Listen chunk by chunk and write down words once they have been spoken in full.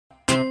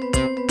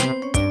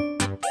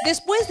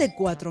Después de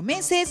 4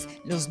 meses,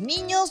 los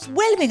niños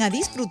vuelven a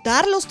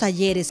disfrutar los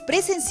talleres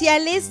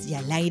presenciales y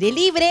al aire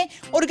libre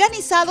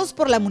organizados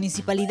por la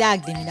Municipalidad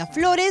de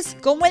Miraflores,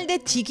 como el de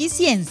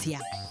Chikiciencia.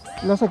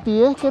 Las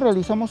actividades que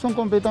realizamos son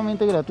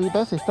completamente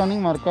gratuitas, están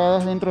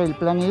enmarcadas dentro del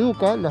Plan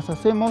Educa, las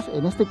hacemos,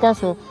 en este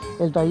caso,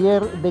 el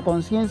taller de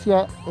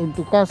conciencia en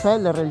tu casa,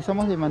 la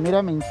realizamos de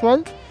manera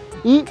mensual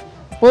y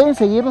pueden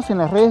seguirnos en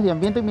las redes de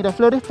Ambiente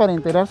Miraflores para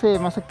enterarse de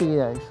más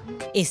actividades.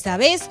 Esta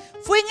vez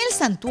fue en el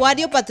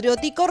Santuario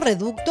Patriótico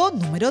Reducto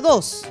número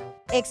 2.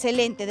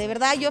 Excelente, de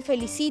verdad yo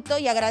felicito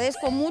y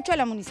agradezco mucho a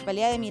la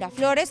Municipalidad de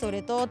Miraflores,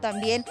 sobre todo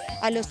también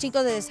a los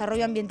chicos de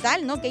desarrollo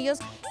ambiental, ¿no? Que ellos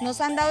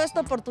nos han dado esta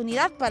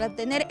oportunidad para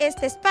tener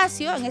este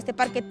espacio en este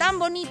parque tan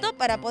bonito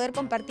para poder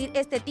compartir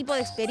este tipo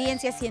de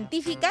experiencias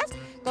científicas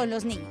con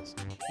los niños.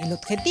 El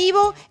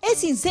objetivo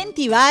es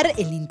incentivar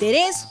el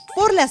interés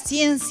por la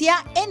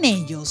ciencia en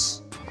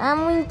ellos.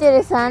 Muy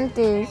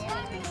interesantes,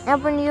 he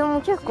aprendido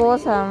muchas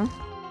cosas.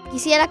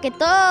 Quisiera que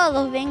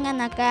todos vengan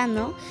acá,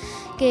 ¿no?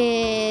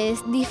 Que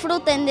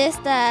disfruten de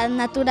esta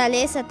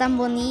naturaleza tan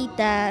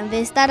bonita,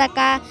 de estar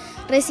acá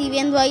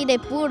recibiendo aire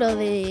puro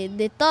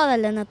de toda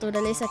la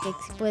naturaleza que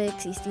puede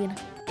existir.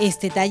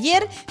 Este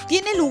taller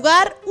tiene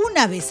lugar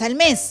una vez al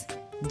mes.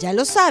 Ya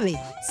lo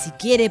sabe, si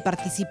quiere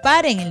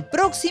participar en el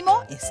próximo,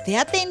 esté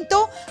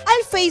atento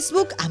al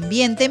Facebook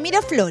Ambiente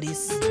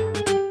Miraflores.